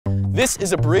This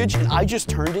is a bridge, and I just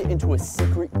turned it into a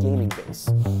secret gaming base.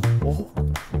 Oh,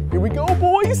 here we go,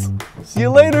 boys. See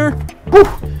you later. Whew.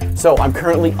 So I'm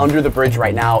currently under the bridge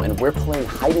right now, and we're playing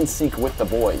hide and seek with the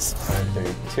boys.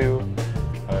 132,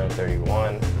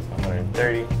 131,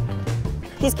 130.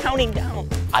 He's counting down.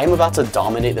 I am about to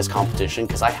dominate this competition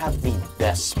because I have the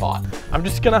best spot. I'm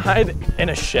just gonna hide in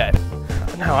a shed.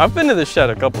 Now, I've been to the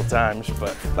shed a couple times,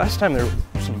 but last time there were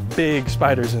some big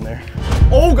spiders in there.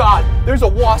 Oh God, there's a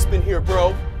wasp in here,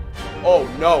 bro. Oh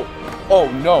no,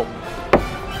 oh no.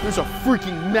 There's a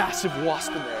freaking massive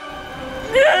wasp in there.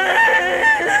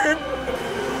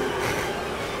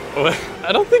 Well,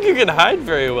 I don't think you can hide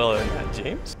very well in that,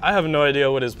 James. I have no idea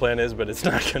what his plan is, but it's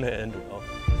not gonna end well.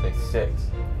 66,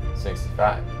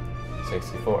 65,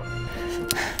 64.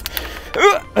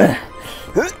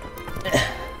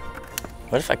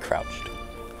 What if I crouched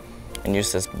and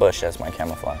used this bush as my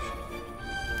camouflage?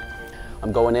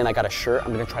 I'm going in, I got a shirt,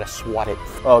 I'm gonna try to swat it.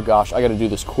 Oh gosh, I gotta do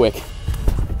this quick.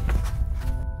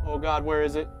 Oh God, where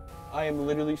is it? I am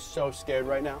literally so scared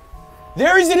right now.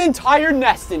 There is an entire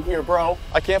nest in here, bro.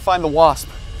 I can't find the wasp.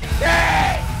 3,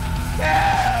 2,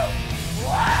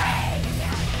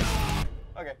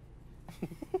 1. Okay.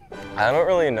 I don't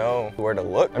really know where to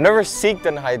look. I've never seeked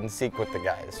and hide and seek with the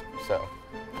guys, so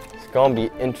it's gonna be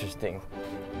interesting.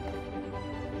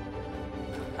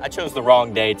 I chose the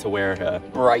wrong day to wear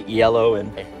bright yellow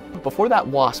and... Before that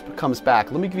wasp comes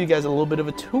back, let me give you guys a little bit of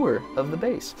a tour of the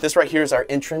base. This right here is our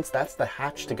entrance. That's the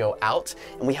hatch to go out.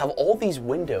 And we have all these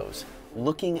windows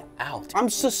looking out. I'm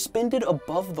suspended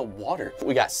above the water.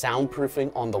 We got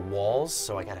soundproofing on the walls,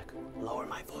 so I gotta lower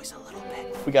my voice a little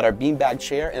bit. We got our beanbag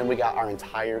chair, and we got our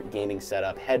entire gaming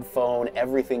setup, headphone,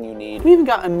 everything you need. We even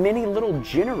got a mini little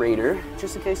generator,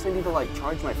 just in case I need to like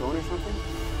charge my phone or something.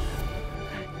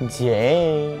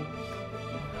 James,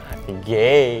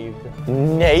 Gabe,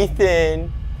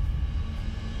 Nathan.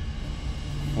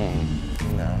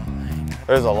 No,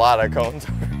 there's a lot of cones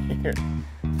over here.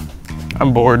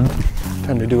 I'm bored.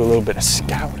 Time to do a little bit of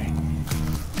scouting.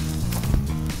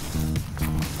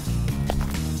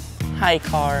 Hi,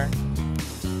 car.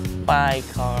 Bye,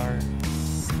 car.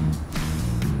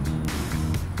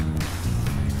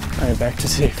 All right, back to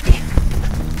safety.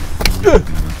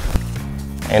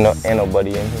 Ain't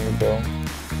nobody in here, bro.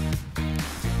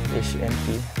 It's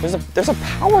empty. There's a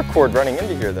power cord running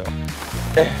into here, though.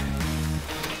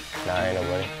 Nah, ain't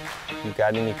nobody. You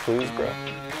got any clues, bro?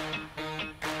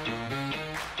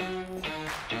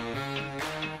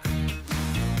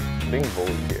 I'm being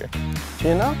bullied here.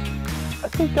 You know, I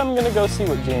think I'm gonna go see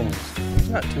what James is doing. It's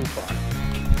not too far.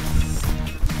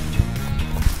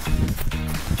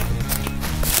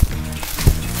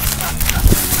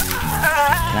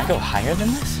 Can I go higher than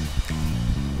this?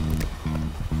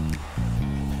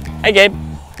 Hi, Gabe.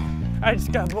 I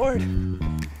just got bored.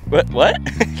 What? What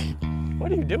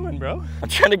are you doing, bro? I'm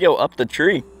trying to go up the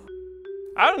tree.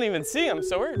 I don't even see him,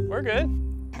 so we're good.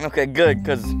 Okay, good,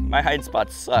 because my hide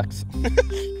spot sucks.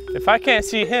 If I can't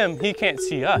see him, he can't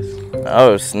see us.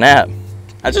 Oh, snap.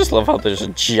 I just love how there's a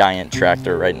giant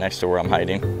tractor right next to where I'm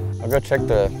hiding. I'll go check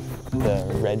the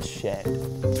red shed.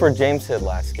 That's where James hid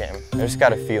last game. I just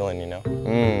got a feeling, you know?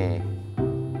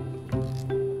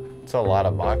 It's a lot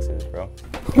of boxes, bro.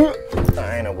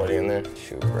 There ain't nobody in there.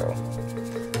 Shoot, bro. I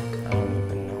don't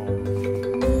even know.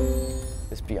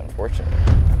 This be unfortunate.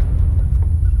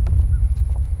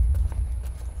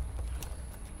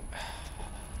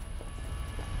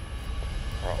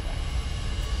 Bro.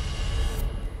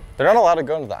 They're not allowed to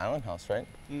go into the island house, right?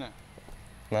 No.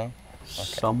 No? Okay.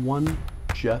 Someone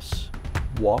just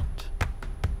walked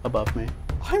above me.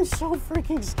 I'm so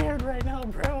freaking scared right now,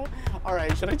 bro. All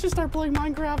right, should I just start playing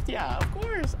Minecraft? Yeah, of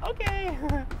course, okay.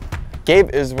 Gabe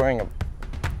is wearing a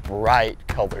bright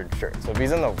colored shirt, so if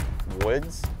he's in the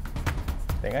woods,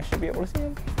 I think I should be able to see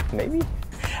him, maybe?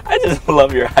 I just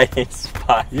love your hiding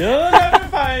spot. You'll never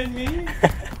find me.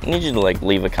 I need you to like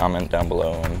leave a comment down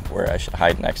below on where I should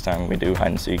hide next time we do hide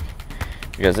and seek.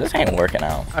 Because this ain't working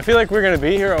out. I feel like we're gonna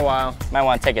be here a while. Might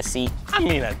want to take a seat. I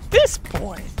mean, at this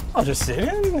point, I'll just sit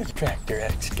in the tractor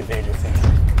excavator thing.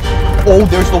 Oh,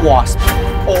 there's the wasp.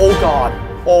 Oh God.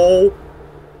 Oh.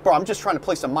 Bro, I'm just trying to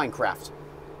play some Minecraft.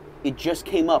 It just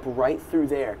came up right through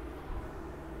there.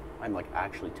 I'm like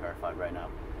actually terrified right now.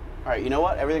 All right, you know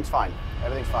what? Everything's fine.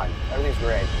 Everything's fine. Everything's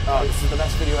great. Oh, this is the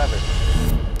best video ever.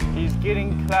 He's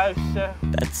getting closer.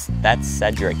 That's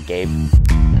Cedric, Gabe.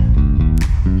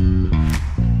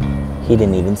 He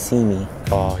didn't even see me.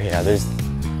 Oh yeah, there's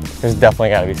definitely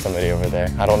gotta be somebody over there.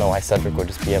 I don't know why Cedric would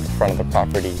just be at the front of the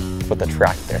property with a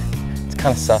tractor. It's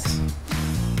kind of sus.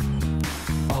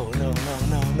 Oh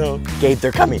no. Gabe,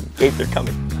 they're coming. Gabe, they're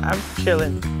coming. I'm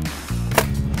chilling.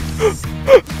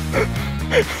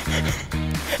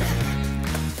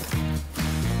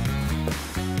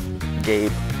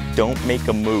 Gabe, don't make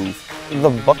a move. The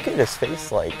bucket is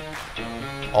faced like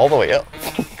all the way up.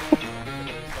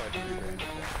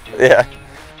 Yeah.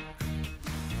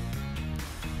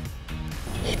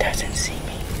 He doesn't see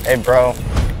me. Hey bro,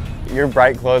 your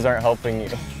bright clothes aren't helping you.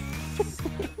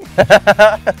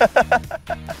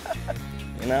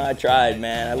 You know, I tried,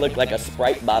 man. I look like a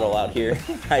Sprite bottle out here,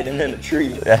 hiding in a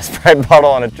tree. Yeah, Sprite bottle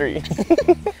on a tree.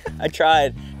 I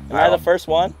tried. Am I the first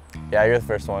one? Yeah, you're the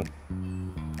first one.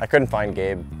 I couldn't find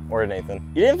Gabe or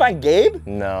Nathan. You didn't find Gabe?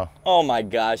 No. Oh my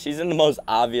gosh, he's in the most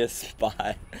obvious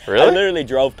spot. Really? I literally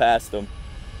drove past him.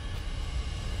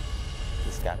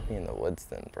 He's gotta be in the woods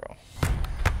then, bro.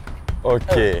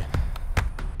 Okay.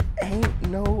 Ain't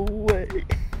no way.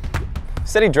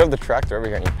 Said he drove the tractor over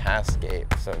here and he passed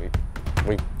Gabe, so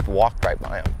we walked right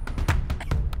by him.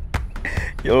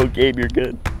 Yo, Gabe, you're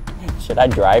good. Should I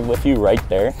drive with you right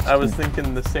there? I was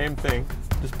thinking the same thing.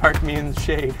 Just park me in the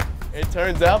shade. It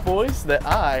turns out, boys, that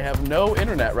I have no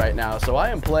internet right now, so I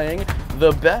am playing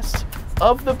the best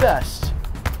of the best.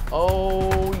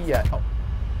 Oh, yeah. Oh.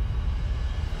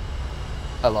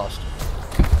 I lost.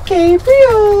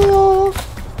 Gabriel!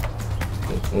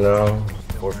 No.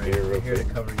 4 feet real Here to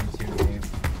quick. cover you too, Gabe.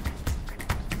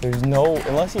 There's no,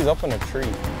 unless he's up in a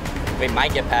tree. We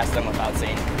might get past them without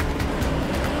seeing.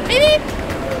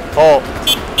 Oh.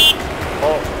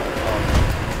 Oh.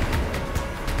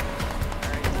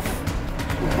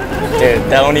 Dude,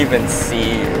 don't even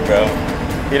see you, bro.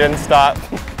 He didn't stop.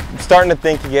 I'm starting to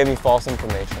think he gave me false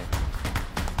information.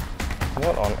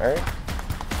 What on earth?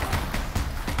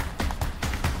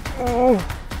 Oh.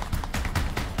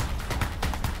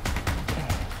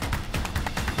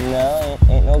 No,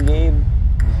 ain't no Gabe.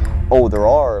 Oh, there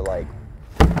are like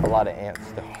a lot of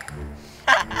ants though.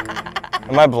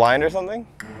 Am I blind or something?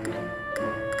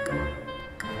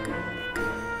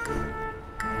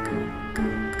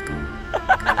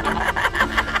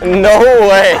 No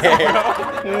way!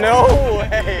 No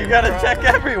way! You gotta check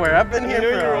everywhere. I've been here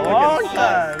knew for you were a looking long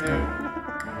sus,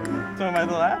 time. So am I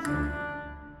the last?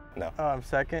 No. Oh, I'm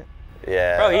second.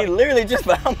 Yeah. Bro, he literally just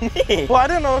found me. Well, I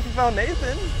didn't know if you found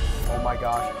Nathan. Oh my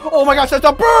gosh. Oh my gosh, that's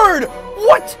a bird!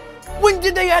 What? When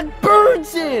did they add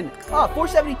birds in? Ah,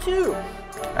 472.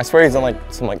 I swear he's in like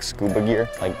some like scuba gear,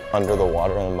 like under the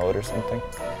water on the moat or something.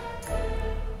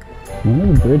 When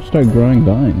did the bridge start growing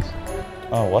vines?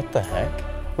 Oh, what the heck?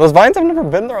 Those vines have never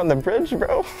been there on the bridge,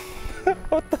 bro.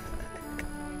 What the?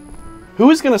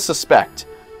 Who is gonna suspect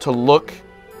to look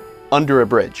under a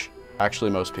bridge?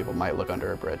 Actually, most people might look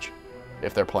under a bridge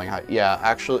if they're playing high. Yeah,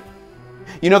 actually,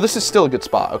 you know, this is still a good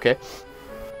spot, okay?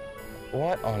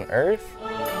 What on earth?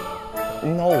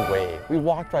 No way. We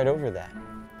walked right over that.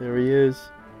 There he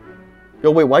is. Yo,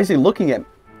 wait, why is he looking at me?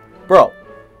 Bro.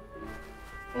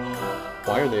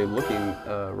 Why are they looking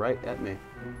right at me?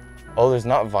 Oh, there's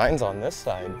not vines on this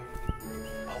side.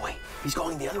 Oh, wait, he's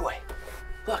going the other way.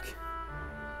 Look.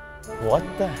 What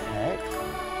the heck?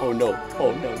 Oh, no.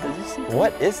 Oh, no. Does he see me?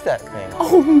 What is that thing?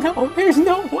 Oh, no. There's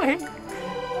no way.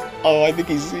 Oh, I think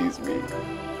he sees me.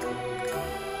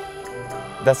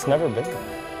 That's never been there.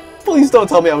 Please don't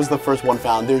tell me I was the first one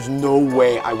found. There's no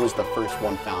way I was the first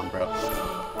one found, bro.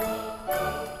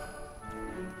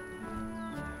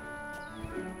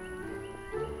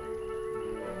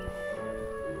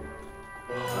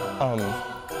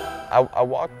 I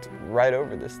walked right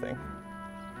over this thing.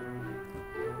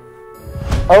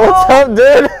 Oh, what's up,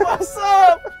 dude? What's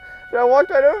up? Dude, I walked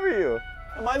right over you.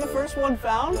 Am I the first one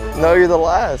found? No, you're the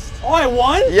last. Oh, I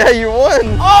won? Yeah, you won.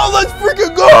 Oh, let's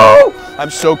freaking go! I'm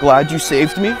so glad you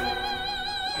saved me.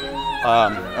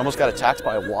 I almost got attacked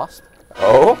by a wasp.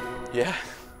 Oh? Yeah.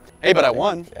 Hey, but I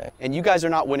won. Okay. And you guys are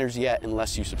not winners yet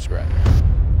unless you subscribe.